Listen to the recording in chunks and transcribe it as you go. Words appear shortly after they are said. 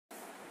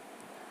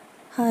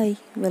Hi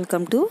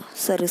welcome to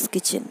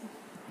Saruskitchen.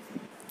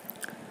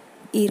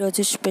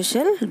 ఈరోజు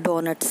special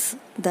donuts.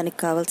 దానికి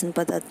కావాల్సిన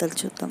పదార్థాలు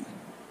చూద్దాం.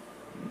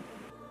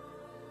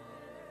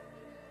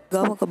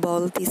 ఒక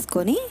బౌల్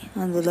తీసుకొని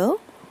అందులో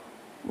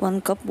 1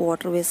 కప్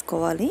వాటర్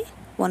వేసుకోవాలి.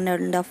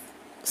 1.5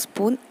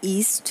 spoon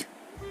east,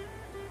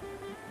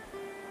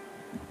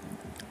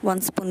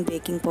 1 spoon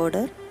baking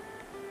powder,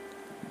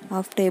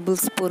 1/2 table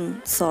spoon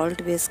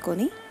salt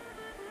వేసుకొని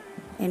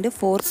and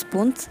 4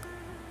 spoons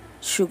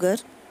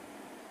sugar,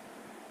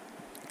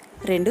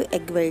 2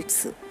 egg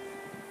whites,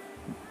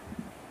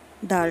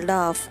 Dalda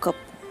 1/2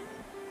 cup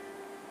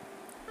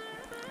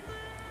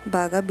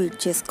బాగా బీట్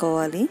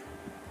చేసుకోవాలి.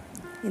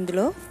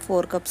 ఇందులో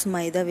 4 కప్స్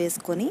మైదా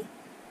వేసుకొని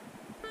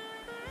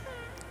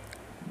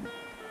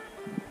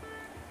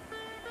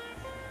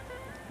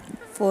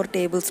four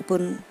table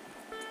spoon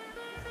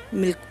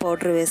milk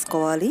powder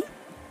వేసుకోవాలి.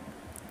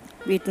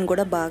 వీటిని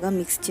కూడా బాగా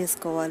మిక్స్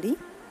చేసుకోవాలి.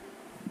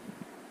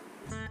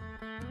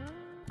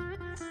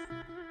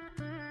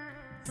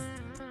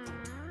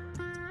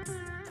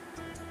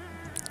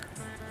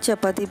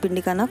 చపాతీ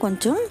పిండి కన్నా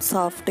కొంచెం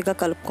సాఫ్ట్గా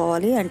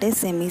కలుపుకోవాలి, అంటే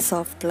సెమీ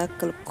సాఫ్ట్లా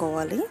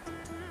కలుపుకోవాలి.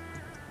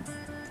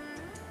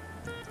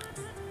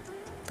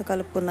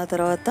 కలుపుకున్న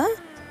తర్వాత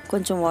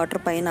కొంచెం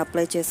వాటర్ పైన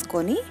అప్లై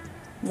చేసుకొని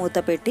మూత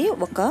పెట్టి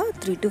ఒక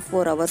 3 to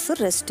 4 అవర్స్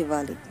రెస్ట్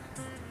ఇవ్వాలి.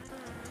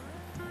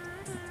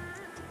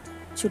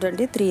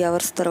 చూడండి, 3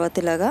 అవర్స్ తర్వాత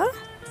ఇలాగా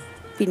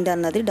పిండి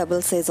అన్నది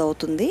డబుల్ సైజ్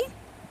అవుతుంది.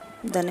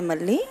 దాన్ని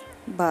మళ్ళీ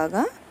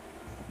బాగా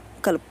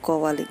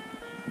కలుపుకోవాలి.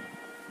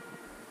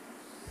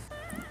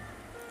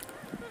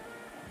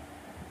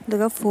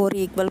 ఇదిగా 4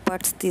 ఈక్వల్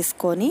పార్ట్స్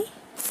తీసుకొని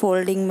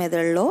ఫోల్డింగ్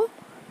మెథడ్లో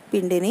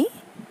పిండిని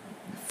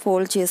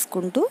ఫోల్డ్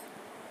చేసుకుంటూ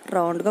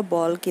రౌండ్గా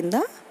బాల్ కింద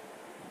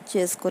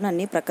చేసుకొని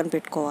అన్నీ ప్రక్కన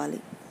పెట్టుకోవాలి.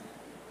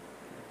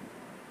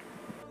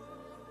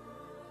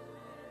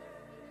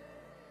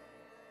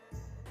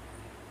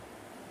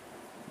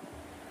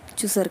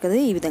 చూసారు కదా,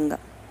 ఈ విధంగా.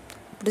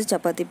 ఇప్పుడు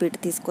చపాతీ పీట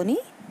తీసుకొని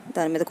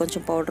దాని మీద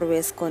కొంచెం పౌడర్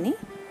వేసుకొని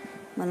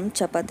మనం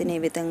చపాతీని ఏ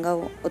విధంగా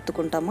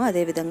ఒత్తుకుంటామో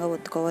అదే విధంగా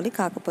ఒత్తుకోవాలి.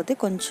 కాకపోతే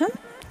కొంచెం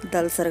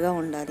దల్సరిగా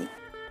ఉండాలి.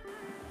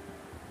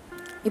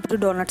 ఇప్పుడు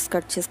డోనట్స్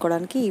కట్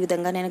చేసుకోవడానికి ఈ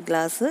విధంగా నేను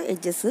గ్లాస్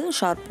ఎడ్జెస్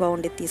షార్ప్గా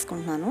ఉండేది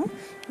తీసుకుంటున్నాను.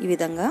 ఈ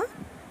విధంగా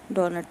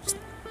డోనట్స్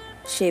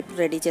షేప్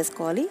రెడీ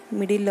చేసుకోవాలి.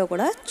 మిడిల్లో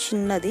కూడా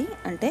చిన్నది,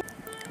 అంటే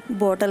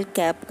బాటిల్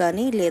క్యాప్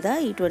కానీ లేదా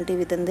ఇటువంటి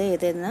విధంగా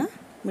ఏదైనా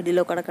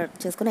మిడిల్లో కూడా కట్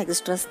చేసుకొని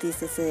ఎక్స్ట్రాస్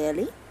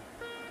తీసేసేయాలి.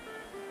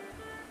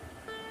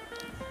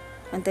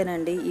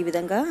 అంతేనండి. ఈ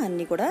విధంగా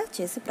అన్నీ కూడా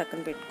చేసి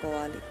ప్రక్కన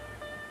పెట్టుకోవాలి.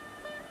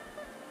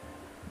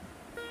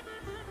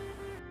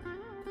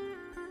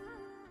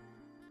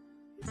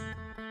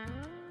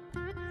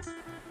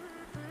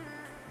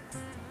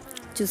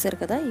 చూసారు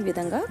కదా, ఈ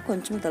విధంగా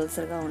కొంచెం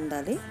దలసరిగా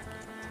ఉండాలి.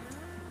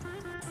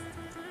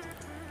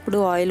 ఇప్పుడు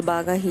ఆయిల్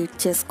బాగా హీట్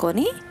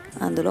చేసుకొని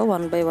అందులో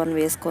 1 by 1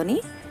 వేసుకొని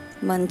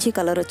మంచి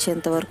కలర్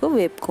వచ్చేంత వరకు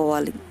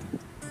వేపుకోవాలి.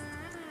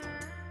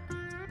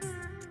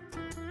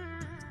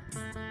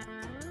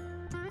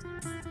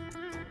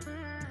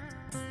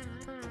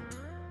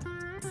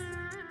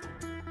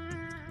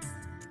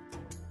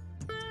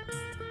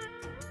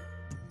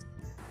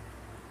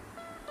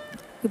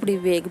 ఇప్పుడు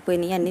ఇవి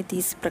వేగిపోయినాయి, అన్నీ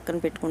తీసి ప్రక్కన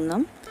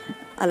పెట్టుకుందాం.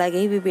 అలాగే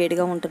ఇవి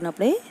వేడిగా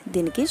ఉంటున్నప్పుడే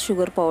దీనికి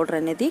షుగర్ పౌడర్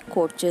అనేది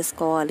కోట్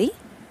చేసుకోవాలి.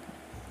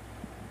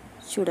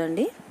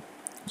 చూడండి,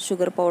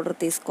 షుగర్ పౌడర్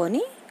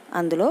తీసుకొని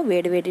అందులో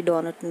వేడివేడి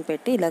డోనట్ని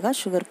పెట్టి ఇలాగా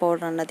షుగర్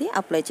పౌడర్ అన్నది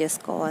అప్లై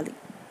చేసుకోవాలి.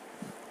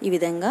 ఈ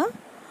విధంగా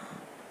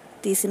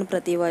తీసిన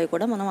ప్రతి వాయి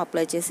కూడా మనం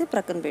అప్లై చేసి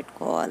ప్రక్కన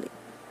పెట్టుకోవాలి.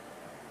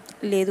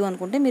 లేదు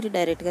అనుకుంటే మీరు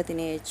డైరెక్ట్గా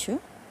తినేయచ్చు.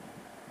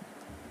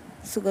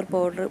 షుగర్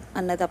పౌడర్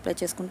అన్నది అప్లై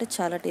చేసుకుంటే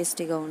చాలా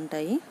టేస్టీగా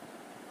ఉంటాయి.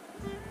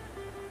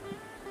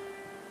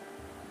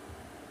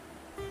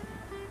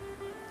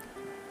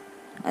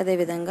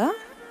 అదేవిధంగా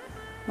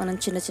మనం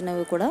చిన్న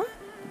చిన్నవి కూడా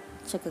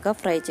చక్కగా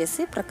ఫ్రై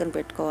చేసి ప్రక్కన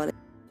పెట్టుకోవాలి.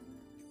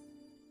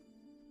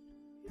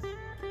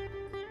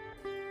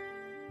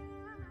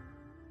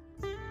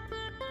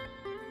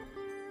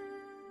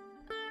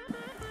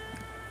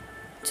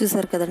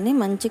 చూసారు కదండి,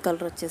 మంచి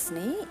కలర్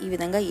వచ్చేసినాయి. ఈ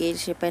విధంగా ఏ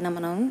షేప్ అయినా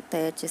మనం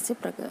తయారు చేసి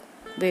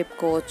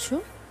వేపుకోవచ్చు.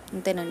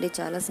 అంతేనండి,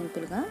 చాలా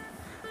సింపుల్గా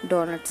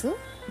డోనట్స్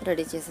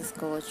రెడీ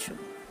చేసేసుకోవచ్చు.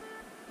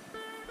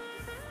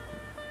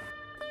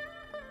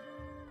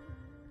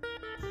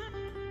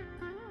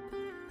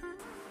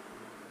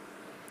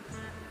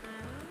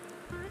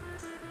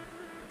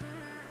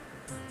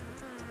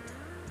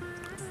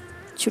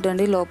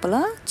 చూడండి, లోపల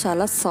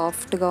చాలా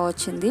సాఫ్ట్గా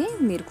వచ్చింది.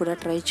 మీరు కూడా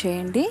ట్రై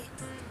చేయండి.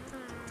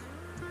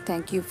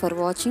 Thank you for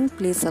watching.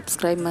 Please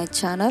subscribe my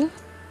channel.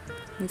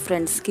 మీ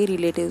ఫ్రెండ్స్కి,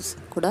 రిలేటివ్స్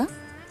కూడా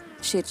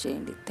షేర్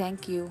చేయండి.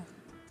 Thank you.